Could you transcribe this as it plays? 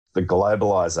The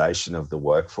globalization of the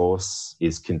workforce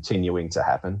is continuing to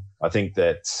happen. I think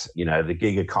that, the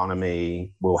gig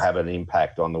economy will have an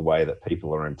impact on the way that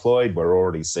people are employed. We're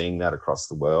already seeing that across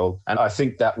the world. And I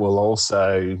think that will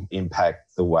also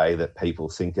impact the way that people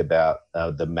think about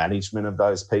the management of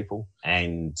those people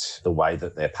and the way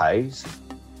that they're paid.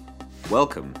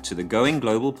 Welcome to the Going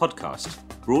Global podcast,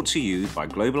 brought to you by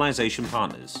Globalization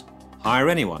Partners. Hire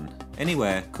anyone,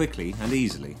 anywhere, quickly and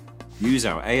easily. Use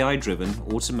our AI-driven,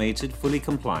 automated, fully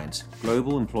compliant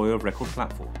global employer of record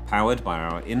platform, powered by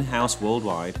our in-house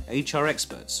worldwide HR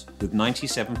experts with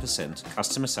 97%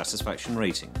 customer satisfaction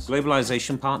ratings.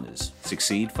 Globalization Partners.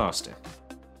 Succeed faster.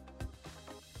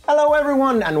 Hello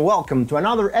everyone and welcome to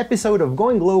another episode of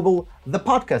Going Global, the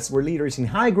podcast where leaders in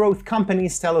high-growth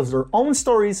companies tell us their own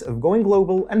stories of going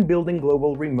global and building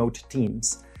global remote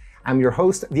teams. I'm your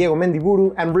host, Diego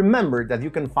Mendiburu, and remember that you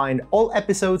can find all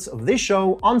episodes of this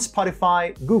show on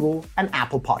Spotify, Google, and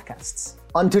Apple Podcasts.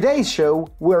 On today's show,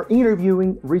 we're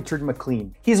interviewing Richard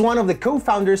McLean. He's one of the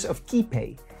co-founders of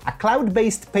KeyPay, a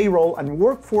cloud-based payroll and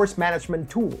workforce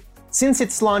management tool. Since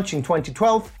its launch in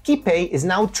 2012, KeyPay is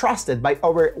now trusted by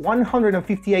over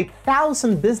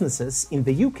 158,000 businesses in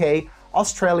the UK,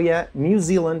 Australia, New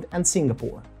Zealand, and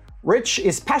Singapore. Rich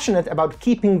is passionate about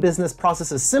keeping business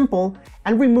processes simple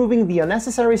and removing the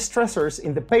unnecessary stressors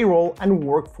in the payroll and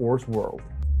workforce world.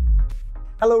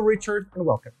 Hello, Richard, and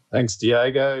welcome. Thanks,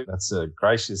 Diego. That's a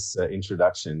gracious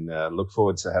introduction. Look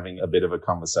forward to having a bit of a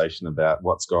conversation about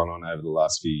what's gone on over the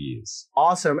last few years.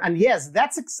 Awesome. And yes,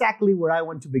 that's exactly where I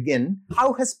want to begin.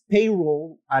 How has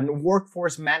payroll and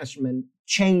workforce management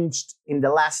changed in the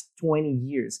last 20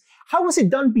 years? How was it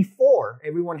done before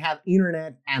everyone had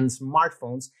internet and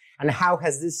smartphones? And how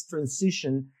has this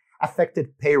transition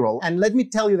affected payroll? And let me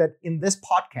tell you that in this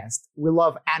podcast, we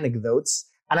love anecdotes.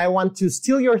 And I want to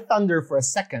steal your thunder for a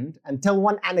second and tell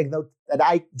one anecdote that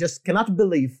I just cannot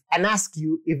believe and ask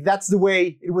you if that's the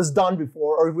way it was done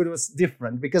before or if it was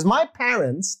different. Because my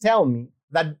parents tell me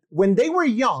that when they were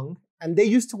young, and they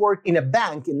used to work in a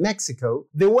bank in Mexico,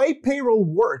 the way payroll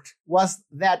worked was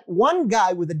that one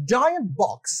guy with a giant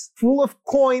box full of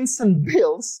coins and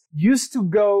bills used to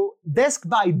go desk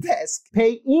by desk,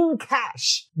 pay in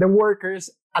cash the workers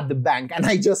at the bank. And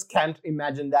I just can't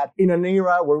imagine that in an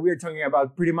era where we're talking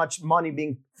about pretty much money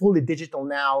being fully digital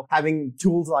now, having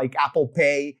tools like Apple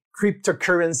Pay,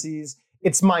 cryptocurrencies.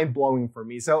 It's mind-blowing for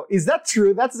me. So is that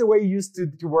true? That's the way you used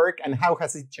to work, and how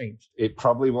has it changed? It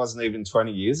probably wasn't even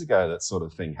 20 years ago that sort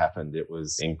of thing happened. It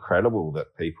was incredible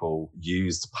that people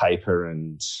used paper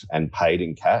and paid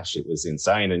in cash. It was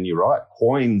insane. And you're right,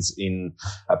 coins in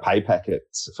a pay packet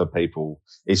for people,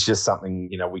 it's just something,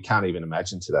 we can't even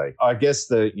imagine today. I guess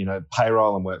the,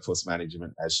 payroll and workforce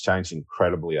management has changed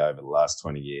incredibly over the last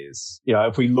 20 years.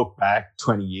 If we look back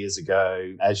 20 years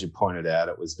ago, as you pointed out,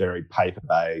 it was very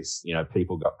paper-based.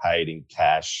 People got paid in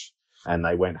cash and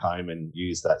they went home and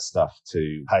used that stuff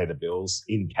to pay the bills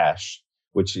in cash,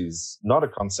 which is not a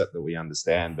concept that we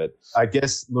understand. But I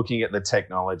guess looking at the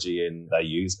technology and they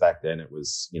used back then, it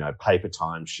was, paper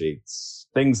timesheets,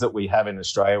 things that we have in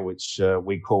Australia, which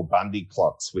we call Bundy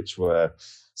clocks, which were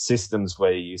systems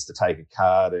where you used to take a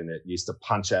card and it used to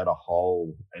punch out a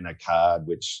hole in a card,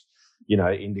 which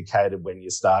indicated when you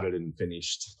started and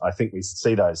finished. I think we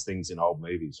see those things in old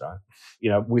movies, right?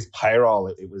 With payroll,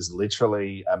 it was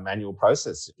literally a manual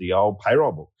process, the old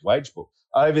payroll book, wage book.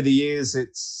 Over the years,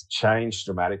 it's changed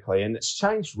dramatically and it's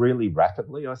changed really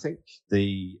rapidly. I think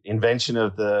the invention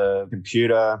of the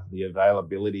computer, the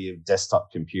availability of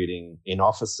desktop computing in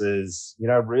offices,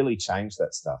 really changed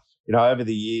that stuff. Over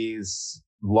the years,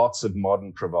 lots of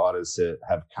modern providers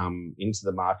have come into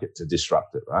the market to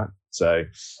disrupt it, right? So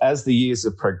as the years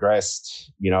have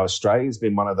progressed, Australia's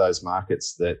been one of those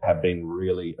markets that have been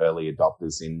really early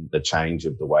adopters in the change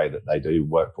of the way that they do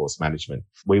workforce management.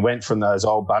 We went from those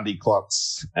old Bundy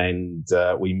clocks and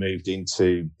we moved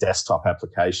into desktop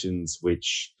applications,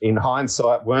 which in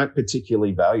hindsight weren't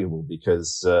particularly valuable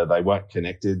because they weren't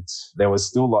connected. There was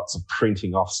still lots of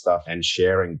printing off stuff and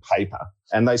sharing paper.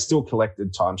 And they still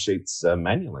collected timesheets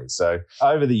manually. So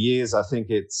over the years, I think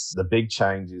the big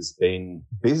change has been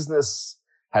business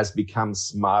has become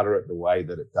smarter at the way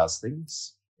that it does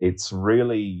things. It's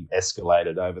really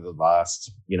escalated over the last,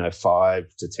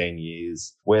 5 to 10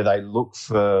 years, where they look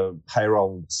for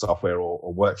payroll software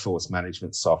or workforce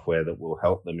management software that will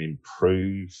help them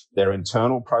improve their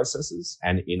internal processes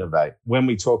and innovate. When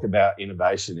we talk about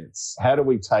innovation, it's how do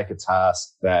we take a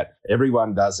task that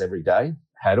everyone does every day?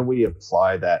 How do we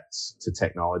apply that to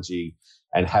technology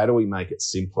And how do we make it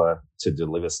simpler to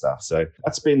deliver stuff. So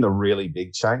that's been the really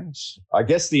big change. I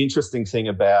guess the interesting thing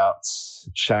about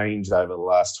change over the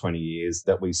last 20 years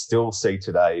that we still see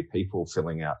today, people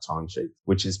filling out timesheets,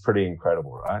 which is pretty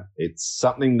incredible, right? It's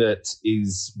something that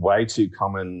is way too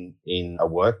common in a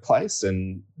workplace,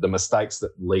 and the mistakes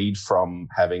that lead from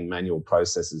having manual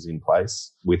processes in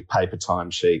place with paper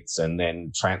timesheets and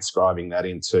then transcribing that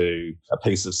into a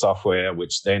piece of software,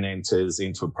 which then enters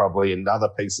into probably another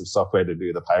piece of software to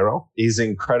do the payroll, is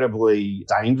incredibly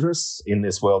dangerous in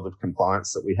this world of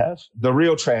compliance that we have. The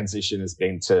real transition has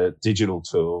been to digital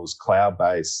tools,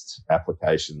 cloud-based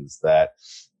applications that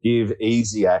give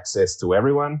easy access to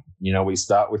everyone. You know, we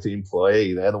start with the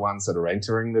employee. They're the ones that are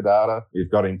entering the data. We've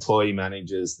got employee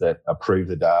managers that approve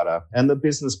the data, and the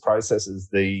business processes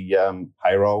the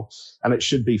payroll, and it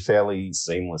should be fairly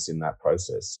seamless in that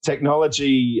process.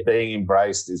 Technology being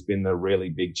embraced has been the really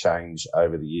big change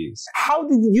over the years. How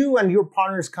did you and your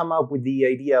partners come up with the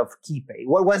idea of KeyPay?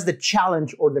 What was the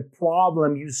challenge or the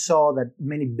problem you saw that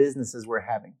many businesses were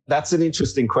having? That's an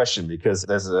interesting question, because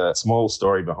there's a small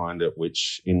story behind it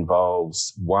which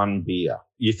involves one beer.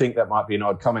 You think that might be an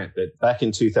odd comment, but back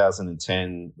in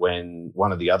 2010, when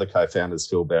one of the other co-founders,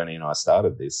 Phil Burney, and I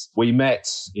started this, we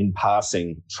met in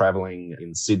passing, traveling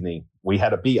in Sydney. We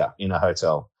had a beer in a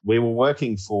hotel. We were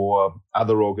working for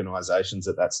other organizations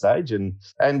at that stage, and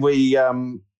we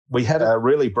had a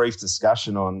really brief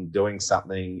discussion on doing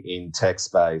something in tech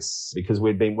space, because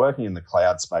we'd been working in the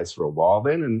cloud space for a while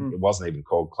then, and it wasn't even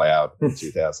called cloud in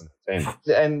 2010.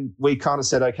 And we kind of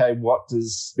said, okay, what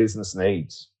does business need?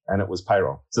 And it was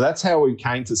payroll. So that's how we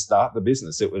came to start the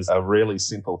business. It was a really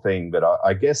simple thing. But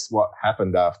I guess what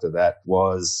happened after that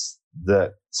was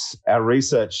that our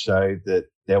research showed that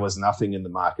there was nothing in the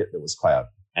market that was cloud.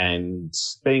 And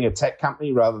being a tech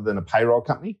company rather than a payroll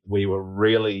company, we were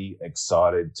really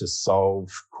excited to solve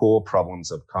core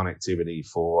problems of connectivity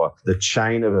for the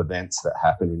chain of events that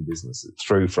happen in businesses,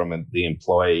 through from the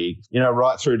employee,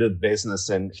 right through to the business.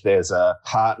 And if there's a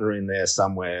partner in there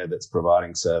somewhere that's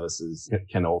providing services, it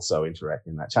can also interact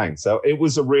in that chain. So it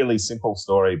was a really simple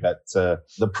story, but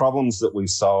the problems that we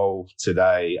solve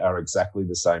today are exactly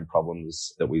the same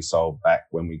problems that we solved back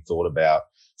when we thought about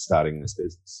starting this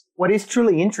business. What is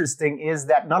truly interesting is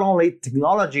that not only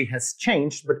technology has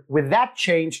changed, but with that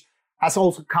change has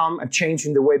also come a change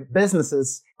in the way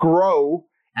businesses grow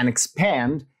and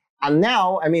expand. And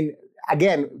now,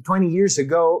 again, 20 years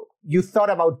ago, you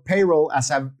thought about payroll as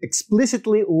an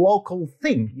explicitly local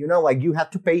thing. Like you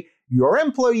had to pay your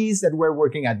employees that were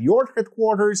working at your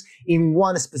headquarters in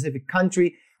one specific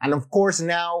country. And of course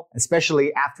now,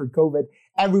 especially after COVID,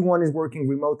 everyone is working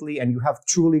remotely, and you have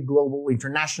truly global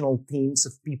international teams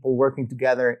of people working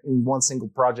together in one single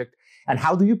project. And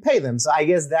how do you pay them? So I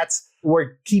guess that's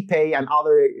where KeyPay and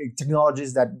other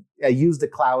technologies that use the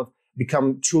cloud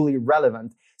become truly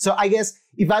relevant. So I guess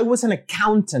if I was an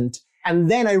accountant and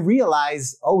then I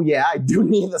realized, oh yeah, I do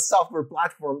need a software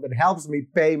platform that helps me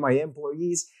pay my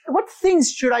employees, what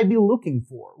things should I be looking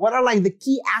for? What are like the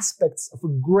key aspects of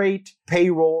a great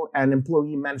payroll and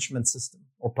employee management system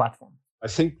or platform? I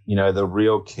think, the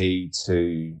real key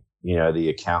to, the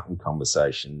accountant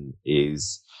conversation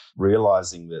is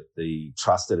realizing that the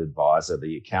trusted advisor,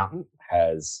 the accountant,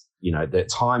 has, their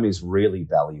time is really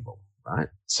valuable, right?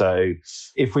 So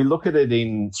if we look at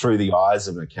it through the eyes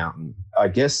of an accountant, I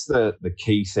guess the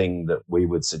key thing that we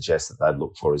would suggest that they'd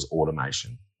look for is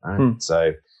automation, right?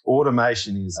 So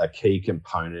automation is a key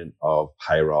component of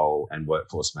payroll and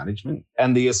workforce management,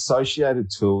 and the associated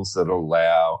tools that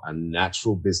allow a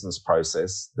natural business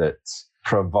process that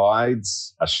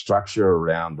provides a structure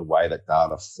around the way that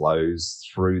data flows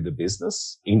through the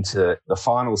business into the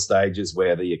final stages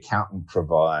where the accountant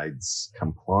provides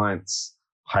compliance,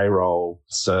 payroll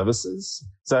services.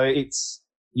 So it's,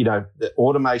 the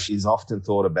automation is often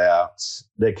thought about,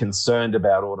 they're concerned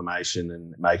about automation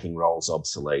and making roles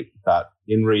obsolete. But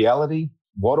in reality,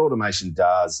 what automation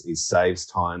does is saves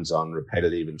times on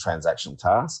repetitive and transactional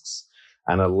tasks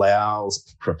and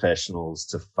allows professionals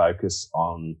to focus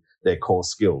on their core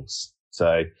skills.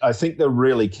 So I think the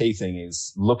really key thing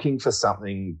is looking for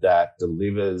something that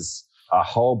delivers a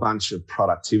whole bunch of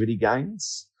productivity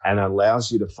gains and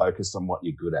allows you to focus on what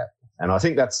you're good at. And I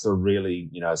think that's the really,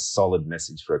 solid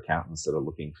message for accountants that are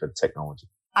looking for technology.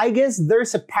 I guess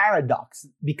there's a paradox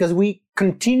because we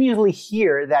continually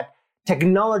hear that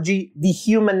technology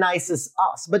dehumanizes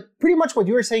us. But pretty much what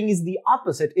you're saying is the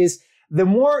opposite, is the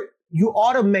more you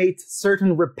automate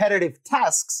certain repetitive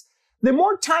tasks, the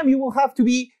more time you will have to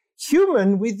be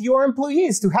human with your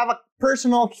employees, to have a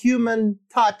personal human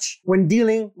touch when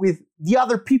dealing with the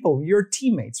other people, your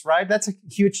teammates, right? That's a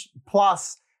huge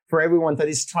plus for everyone that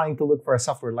is trying to look for a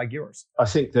software like yours? I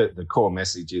think that the core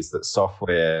message is that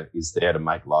software is there to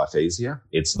make life easier.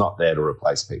 It's not there to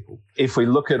replace people. If we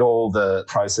look at all the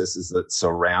processes that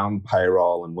surround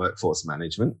payroll and workforce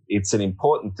management, it's an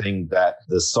important thing that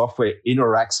the software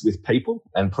interacts with people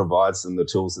and provides them the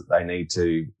tools that they need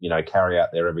to, carry out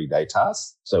their everyday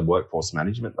tasks. So workforce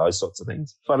management, those sorts of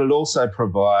things. But it also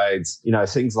provides,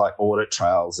 things like audit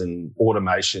trails and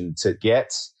automation to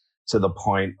get to the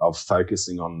point of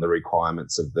focusing on the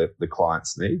requirements of the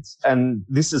client's needs. And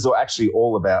this is actually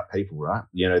all about people, right?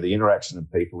 The interaction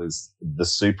of people is the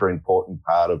super important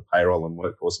part of payroll and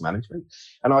workforce management.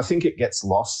 And I think it gets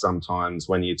lost sometimes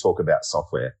when you talk about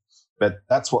software. But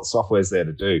that's what software is there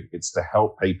to do. It's to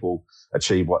help people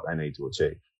achieve what they need to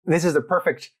achieve. This is the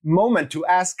perfect moment to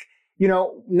ask,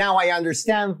 now I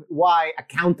understand why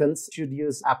accountants should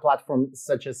use a platform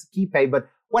such as KeyPay, but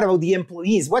what about the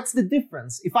employees? What's the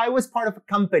difference? If I was part of a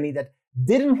company that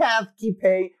didn't have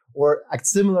KeyPay or a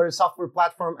similar software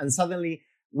platform, and suddenly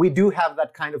we do have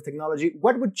that kind of technology,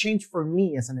 what would change for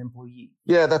me as an employee?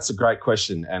 Yeah, that's a great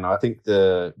question. And I think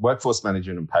the workforce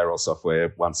management and payroll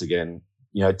software, once again,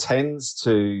 tends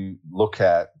to look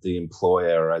at the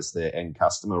employer as their end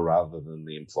customer rather than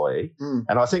the employee.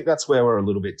 And I think that's where we're a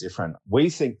little bit different. We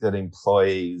think that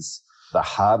employees, the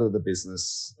heart of the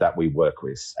business that we work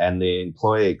with, and the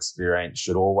employee experience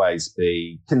should always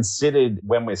be considered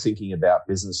when we're thinking about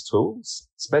business tools,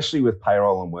 especially with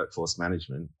payroll and workforce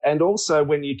management, and also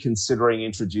when you're considering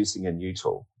introducing a new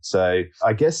tool. So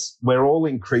I guess we're all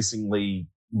increasingly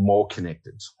more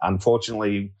connected.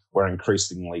 Unfortunately, we're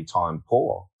increasingly time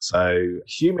poor. So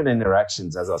human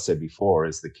interactions, as I said before,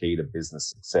 is the key to business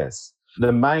success.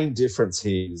 The main difference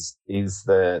here is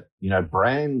that,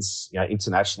 brands,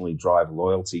 internationally drive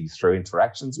loyalty through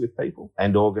interactions with people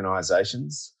and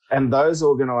organizations. And those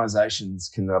organizations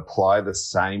can apply the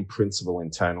same principle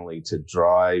internally to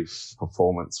drive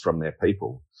performance from their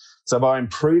people. So by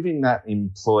improving that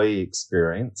employee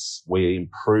experience, we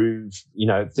improve,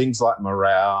 things like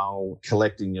morale,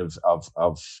 collecting of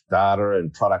data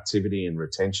and productivity and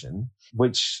retention,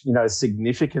 which,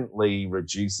 significantly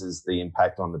reduces the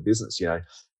impact on the business.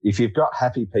 If you've got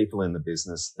happy people in the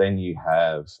business, then you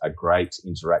have a great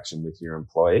interaction with your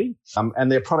employee,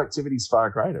 and their productivity is far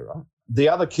greater, right? The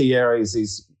other key areas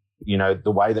is,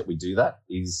 the way that we do that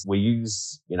is we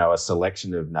use, a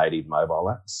selection of native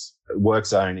mobile apps.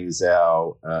 WorkZone is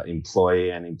our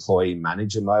employee and employee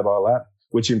manager mobile app,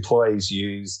 which employees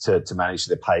use to manage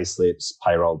their pay slips,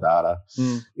 payroll data.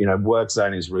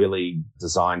 WorkZone is really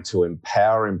designed to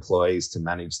empower employees to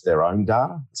manage their own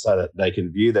data so that they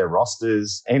can view their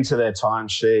rosters, enter their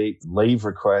timesheet, leave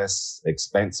requests,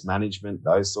 expense management,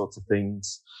 those sorts of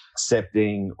things,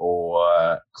 accepting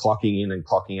or clocking in and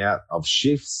clocking out of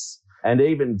shifts, and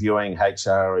even viewing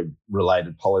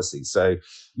HR-related policies. So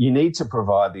you need to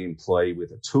provide the employee with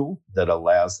a tool that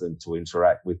allows them to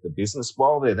interact with the business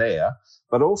while they're there,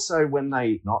 but also when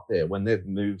they're not there, when they've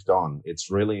moved on.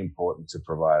 It's really important to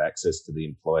provide access to the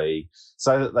employee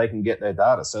so that they can get their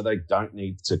data, so they don't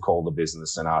need to call the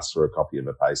business and ask for a copy of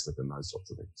a payslip and those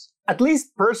sorts of things. At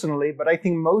least personally, but I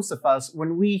think most of us,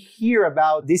 when we hear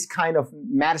about this kind of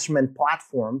management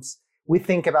platforms, we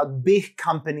think about big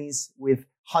companies with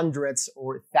hundreds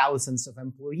or thousands of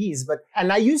employees.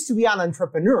 And I used to be an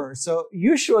entrepreneur. So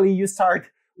usually you start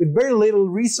with very little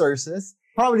resources.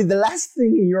 Probably the last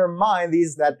thing in your mind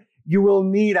is that you will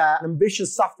need an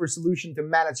ambitious software solution to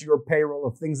manage your payroll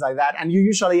of things like that. And you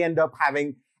usually end up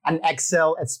having an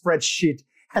Excel, a spreadsheet,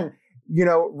 and,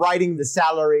 writing the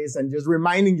salaries and just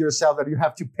reminding yourself that you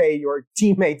have to pay your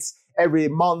teammates every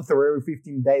month or every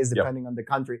 15 days, depending on the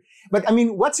country. But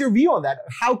what's your view on that?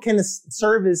 How can a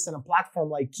service and a platform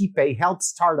like KeyPay help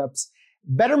startups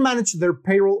better manage their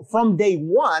payroll from day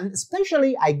one,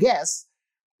 especially, I guess,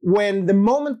 when the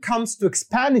moment comes to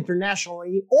expand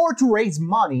internationally or to raise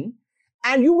money,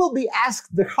 and you will be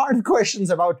asked the hard questions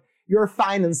about your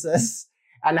finances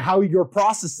and how your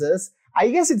processes? I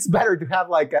guess it's better to have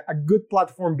like a good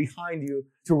platform behind you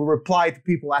to reply to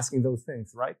people asking those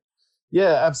things, right?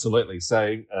 Yeah, absolutely.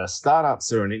 So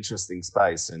startups are an interesting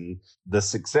space, and the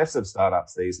success of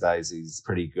startups these days is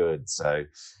pretty good. So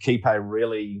KeyPay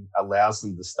really allows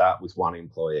them to start with one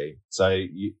employee. So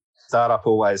startup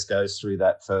always goes through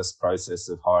that first process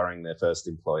of hiring their first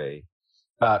employee.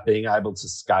 But being able to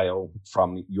scale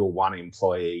from your one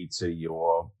employee to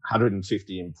your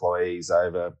 150 employees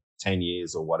over 10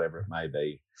 years or whatever it may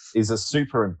be, is a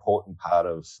super important part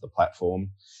of the platform.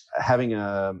 Having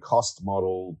a cost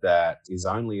model that is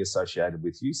only associated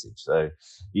with usage. So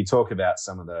you talk about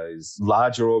some of those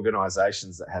larger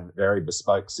organizations that have very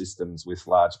bespoke systems with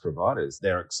large providers.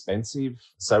 They're expensive.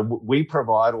 So we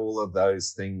provide all of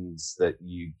those things that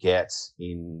you get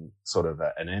in sort of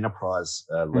an enterprise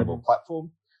level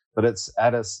platform, but it's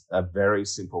at a very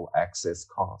simple access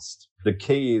cost. The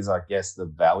key is, I guess, the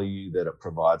value that it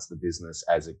provides the business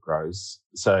as it grows.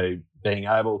 So being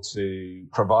able to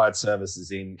provide services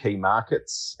in key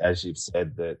markets, as you've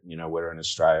said, that, we're in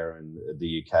Australia and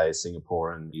the UK,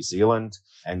 Singapore and New Zealand,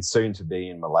 and soon to be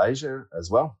in Malaysia as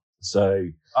well. So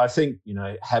I think,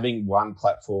 having one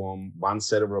platform, one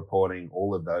set of reporting,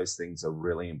 all of those things are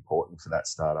really important for that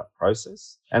startup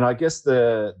process. And I guess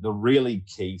the really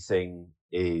key thing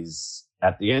is,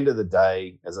 at the end of the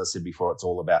day, as I said before, it's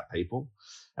all about people.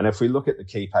 And if we look at the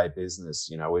KeyPay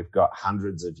business, we've got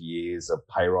hundreds of years of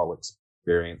payroll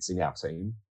experience in our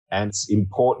team. And it's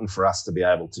important for us to be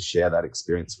able to share that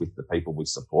experience with the people we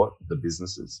support, the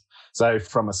businesses. So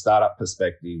from a startup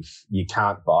perspective, you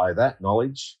can't buy that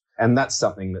knowledge. And that's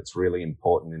something that's really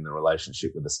important in the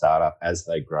relationship with the startup as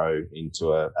they grow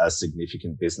into a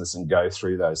significant business and go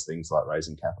through those things like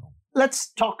raising capital.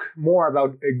 Let's talk more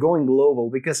about going global,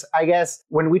 because I guess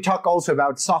when we talk also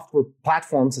about software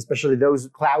platforms, especially those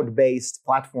cloud-based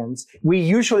platforms, we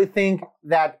usually think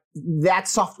that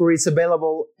software is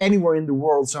available anywhere in the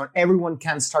world, so everyone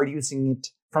can start using it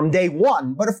from day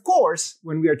one. But of course,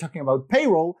 when we are talking about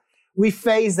payroll, we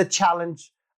face the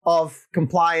challenge of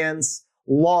compliance,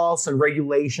 laws and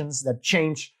regulations that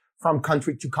change from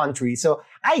country to country. So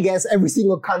I guess every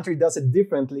single country does it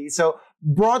differently. So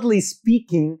broadly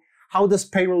speaking, how does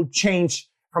payroll change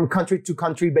from country to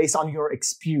country based on your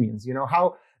experience?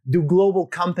 How do global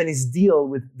companies deal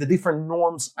with the different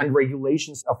norms and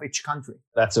regulations of each country?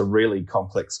 That's a really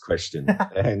complex question.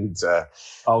 And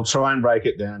I'll try and break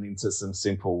it down into some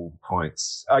simple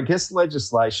points. I guess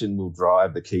legislation will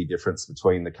drive the key difference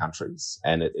between the countries,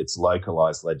 and it's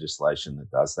localized legislation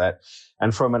that does that.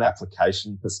 And from an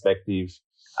application perspective,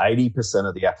 80%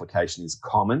 of the application is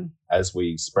common as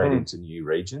we spread into new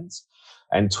regions,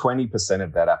 and 20%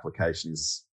 of that application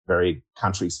is very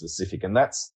country specific. And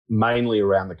that's mainly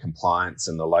around the compliance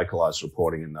and the localized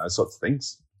reporting and those sorts of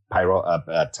things, payroll,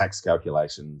 tax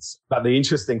calculations. But the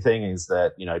interesting thing is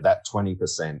that, that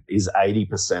 20% is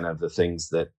 80% of the things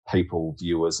that people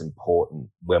view as important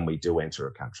when we do enter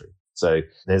a country. So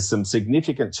there's some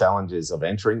significant challenges of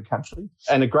entering country.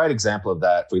 And a great example of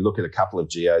that, if we look at a couple of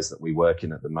geos that we work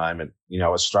in at the moment,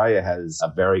 Australia has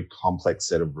a very complex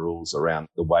set of rules around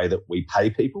the way that we pay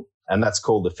people. And that's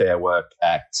called the Fair Work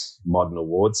Act Modern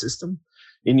Award System.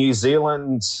 In New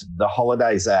Zealand, the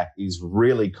Holidays Act is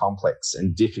really complex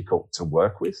and difficult to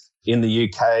work with. In the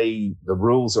UK, the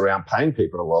rules around paying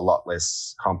people are a lot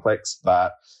less complex,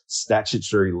 but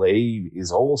statutory leave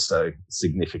is also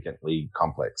significantly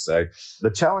complex. So the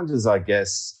challenges, I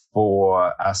guess,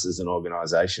 for us as an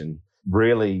organisation,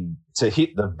 really to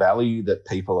hit the value that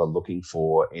people are looking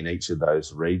for in each of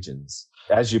those regions.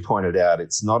 As you pointed out,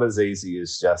 it's not as easy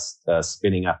as just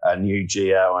spinning up a new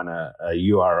geo and a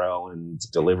URL and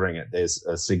delivering it. There's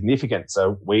a significant,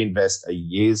 so we invest a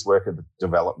year's worth of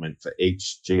development for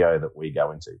each geo that we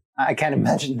go into. I can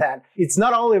imagine that. It's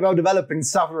not only about developing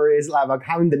software, it's about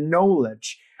having the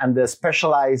knowledge and the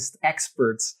specialized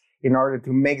experts in order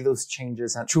to make those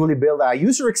changes and truly build a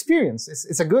user experience.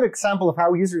 It's a good example of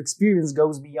how user experience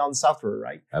goes beyond software,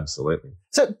 right? Absolutely.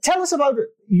 So tell us about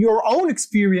your own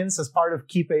experience as part of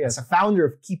KeyPay, as a founder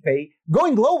of KeyPay,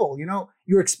 going global,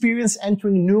 your experience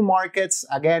entering new markets.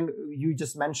 Again, you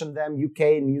just mentioned them,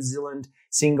 UK, New Zealand,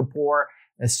 Singapore,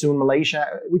 soon Malaysia,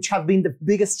 which have been the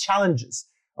biggest challenges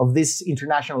of this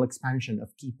international expansion of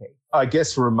KeyPay. I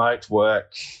guess remote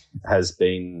work has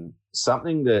been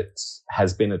something that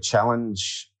has been a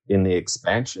challenge in the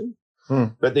expansion.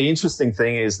 But the interesting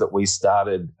thing is that we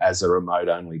started as a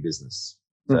remote-only business.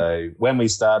 So when we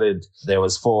started, there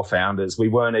was 4 founders. We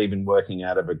weren't even working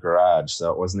out of a garage,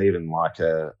 so it wasn't even like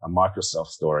a Microsoft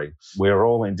story. We were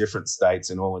all in different states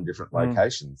and all in different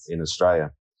locations in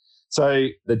Australia. So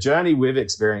the journey we've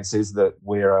experienced is that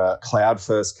we're a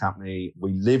cloud-first company.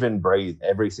 We live and breathe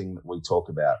everything that we talk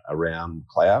about around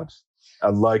cloud.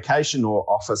 A location or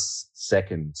office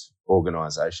second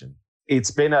organization. It's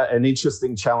been an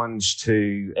interesting challenge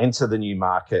to enter the new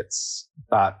markets,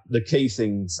 but the key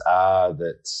things are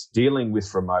that dealing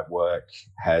with remote work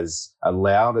has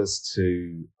allowed us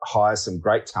to hire some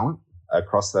great talent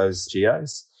across those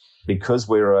geos because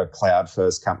we're a cloud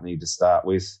first company to start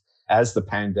with. as the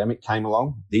pandemic came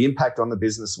along, the impact on the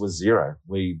business was zero.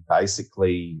 We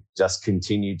basically just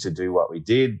continued to do what we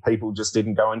did. People just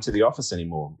didn't go into the office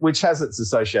anymore, which has its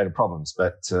associated problems.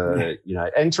 But,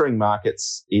 entering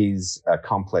markets is a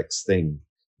complex thing.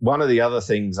 One of the other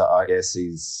things, I guess,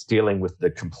 is dealing with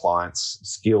the compliance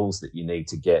skills that you need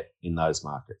to get in those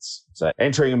markets. So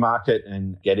entering a market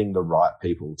and getting the right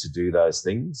people to do those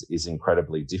things is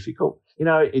incredibly difficult.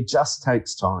 It just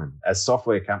takes time. As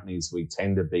software companies, we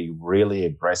tend to be really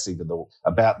aggressive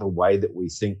about the way that we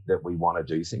think that we want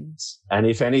to do things. And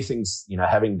if anything's,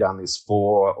 having done this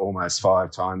 4, almost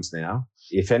 5 times now,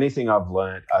 if anything I've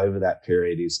learned over that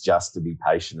period is just to be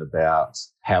patient about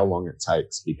how long it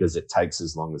takes, because it takes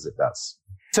as long as it does.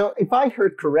 So if I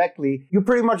heard correctly, you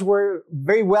pretty much were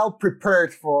very well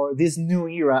prepared for this new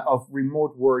era of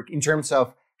remote work in terms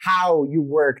of how you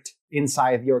worked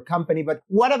inside your company. But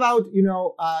what about,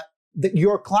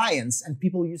 your clients and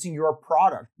people using your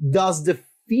product? Does the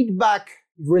feedback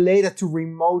related to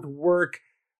remote work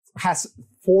has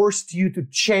forced you to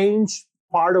change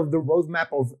part of the roadmap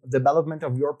of development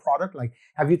of your product? Like,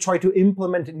 have you tried to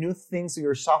implement new things to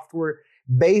your software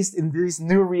based in this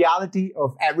new reality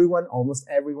of almost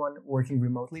everyone working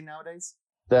remotely nowadays?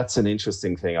 That's an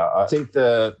interesting thing. I think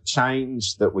the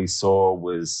change that we saw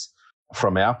was,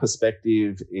 from our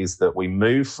perspective, is that we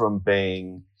moved from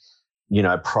being,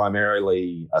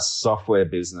 primarily a software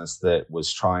business that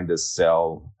was trying to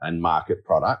sell and market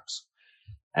product.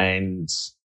 And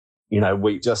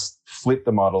we just flipped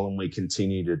the model and we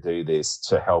continue to do this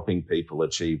to helping people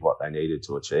achieve what they needed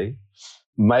to achieve,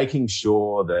 making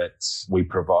sure that we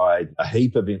provide a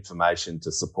heap of information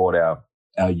to support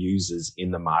our users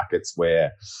in the markets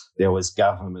where there was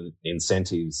government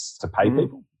incentives to pay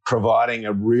people, providing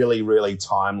a really, really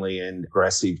timely and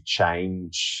aggressive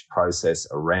change process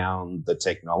around the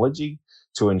technology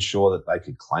to ensure that they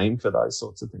could claim for those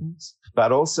sorts of things.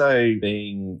 But also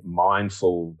being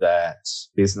mindful that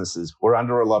businesses were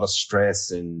under a lot of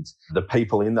stress and the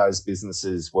people in those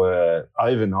businesses were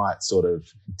overnight sort of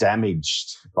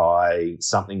damaged by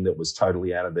something that was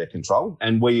totally out of their control.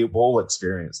 And we've all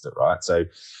experienced it, right? So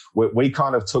we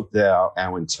kind of took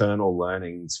our internal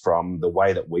learnings from the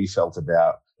way that we felt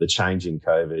about the change in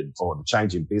COVID or the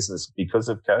change in business because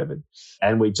of COVID.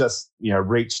 And we just,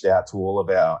 reached out to all of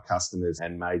our customers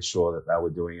and made sure that they were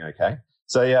doing okay.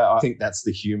 So, I think that's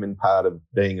the human part of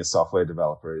being a software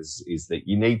developer is that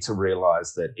you need to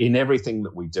realize that in everything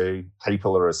that we do,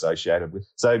 people are associated with.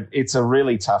 So it's a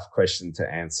really tough question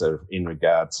to answer in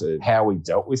regard to how we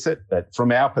dealt with it. But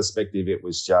from our perspective, it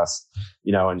was just,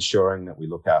 ensuring that we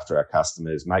look after our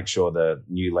customers, make sure the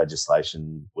new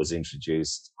legislation was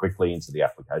introduced quickly into the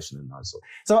application and those sorts.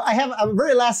 So I have a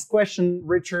very last question,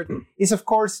 Richard, is of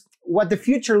course, what the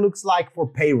future looks like for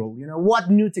payroll. What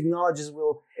new technologies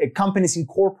will companies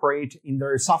incorporate in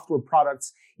their software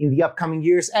products in the upcoming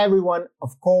years? Everyone,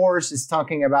 of course, is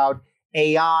talking about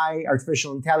AI,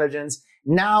 artificial intelligence,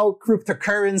 now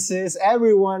cryptocurrencies.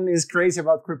 Everyone is crazy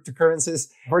about cryptocurrencies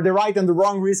for the right and the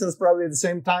wrong reasons, probably at the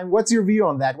same time. What's your view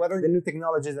on that? What are the new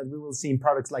technologies that we will see in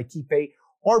products like KeyPay,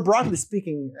 or broadly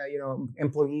speaking,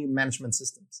 employee management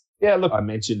systems? Yeah, look, I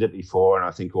mentioned it before, and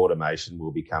I think automation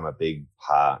will become a big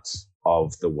part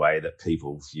of the way that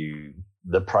people view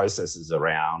the processes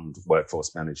around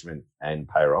workforce management and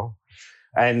payroll.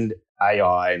 And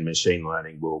AI and machine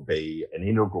learning will be an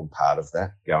integral part of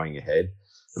that going ahead.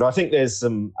 But I think there's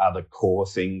some other core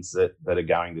things that are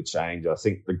going to change. I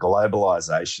think the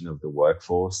globalization of the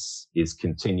workforce is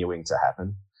continuing to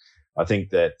happen. I think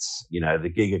that,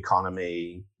 the gig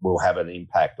economy will have an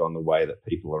impact on the way that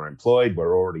people are employed.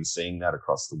 We're already seeing that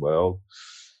across the world.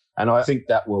 And I think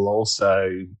that will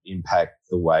also impact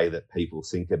the way that people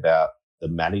think about the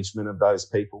management of those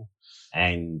people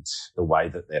and the way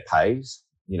that they're paid.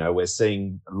 We're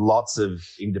seeing lots of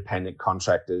independent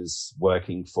contractors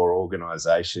working for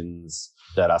organizations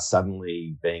that are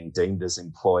suddenly being deemed as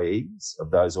employees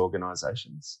of those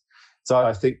organizations. So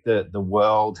I think that the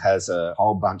world has a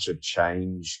whole bunch of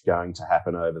change going to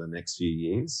happen over the next few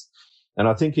years. And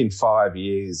I think in 5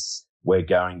 years, we're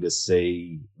going to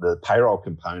see the payroll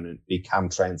component become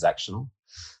transactional.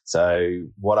 So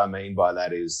what I mean by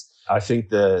that is I think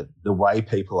the way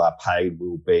people are paid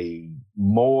will be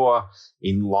more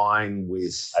in line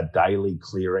with a daily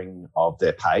clearing of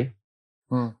their pay.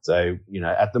 So,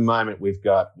 at the moment we've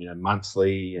got,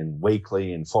 monthly and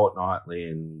weekly and fortnightly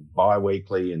and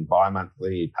bi-weekly and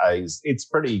bi-monthly pays. It's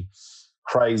pretty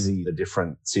crazy, the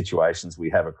different situations we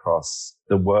have across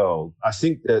the world. I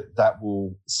think that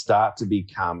will start to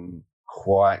become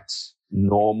quite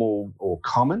normal or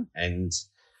common, and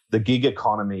the gig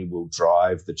economy will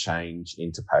drive the change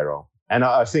into payroll. And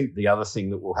I think the other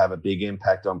thing that will have a big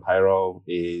impact on payroll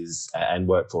is, and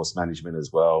workforce management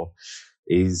as well,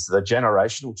 is the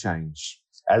generational change.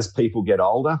 As people get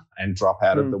older and drop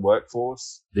out of the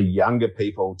workforce, the younger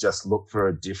people just look for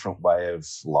a different way of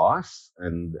life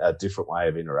and a different way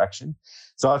of interaction.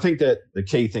 So I think that the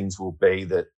key things will be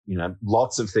that,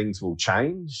 lots of things will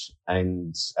change.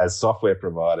 And as software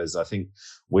providers, I think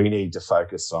we need to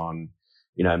focus on,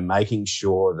 making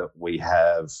sure that we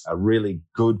have a really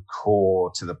good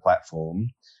core to the platform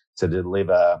to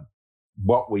deliver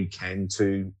what we can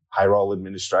to payroll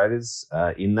administrators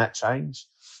in that change.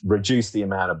 Reduce the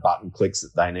amount of button clicks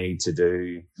that they need to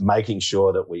do, making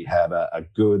sure that we have a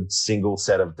good single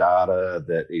set of data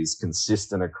that is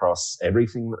consistent across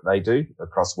everything that they do,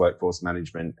 across workforce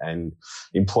management and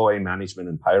employee management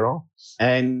and payroll.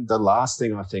 And the last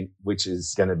thing I think, which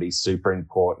is going to be super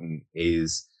important,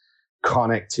 is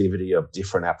connectivity of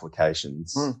different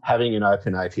applications. Having an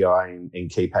open API in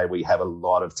KeyPay, we have a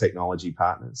lot of technology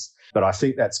partners, but I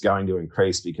think that's going to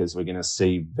increase because we're going to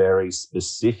see very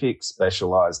specific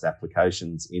specialized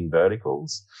applications in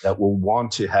verticals that will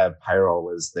want to have payroll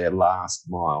as their last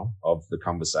mile of the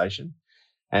conversation.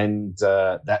 And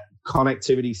that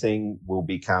connectivity thing will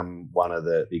become one of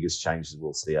the biggest changes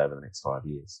we'll see over the next 5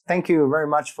 years. Thank you very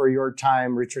much for your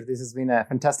time, Richard. This has been a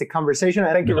fantastic conversation.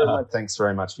 Thank you very much. Thanks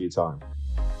very much for your time.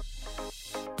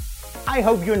 I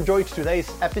hope you enjoyed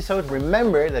today's episode.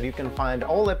 Remember that you can find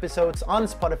all episodes on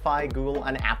Spotify, Google,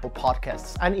 and Apple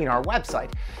Podcasts, and in our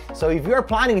website. So if you're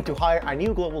planning to hire a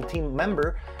new global team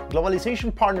member,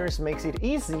 Globalization Partners makes it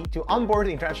easy to onboard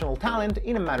international talent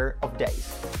in a matter of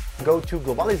days. Go to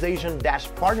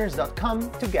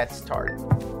globalization-partners.com to get started.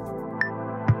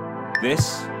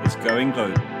 This is Going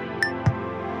Global,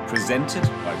 presented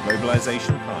by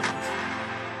Globalization Partners.